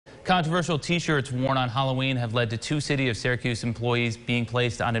Controversial T-shirts worn on Halloween have led to two City of Syracuse employees being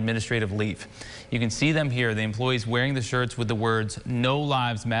placed on administrative leave. You can see them here, the employees wearing the shirts with the words "No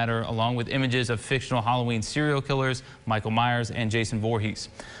Lives Matter," along with images of fictional Halloween serial killers Michael Myers and Jason Voorhees.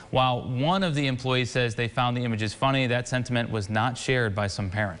 While one of the employees says they found the images funny, that sentiment was not shared by some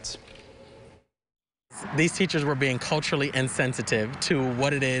parents. These teachers were being culturally insensitive to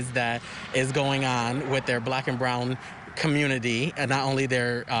what it is that is going on with their black and brown community, and not only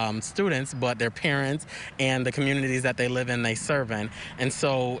their students, but their parents and the communities that they live in, they serve in. And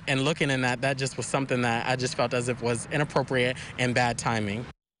so, in looking in that just was something that I just felt as if was inappropriate and bad timing.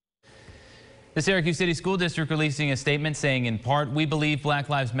 The Syracuse City School District releasing a statement saying, in part, "We believe Black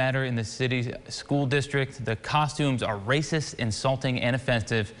Lives Matter in the City School District. The costumes are racist, insulting, and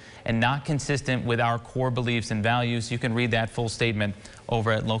offensive, and not consistent with our core beliefs and values." You can read that full statement over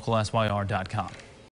at localsyr.com.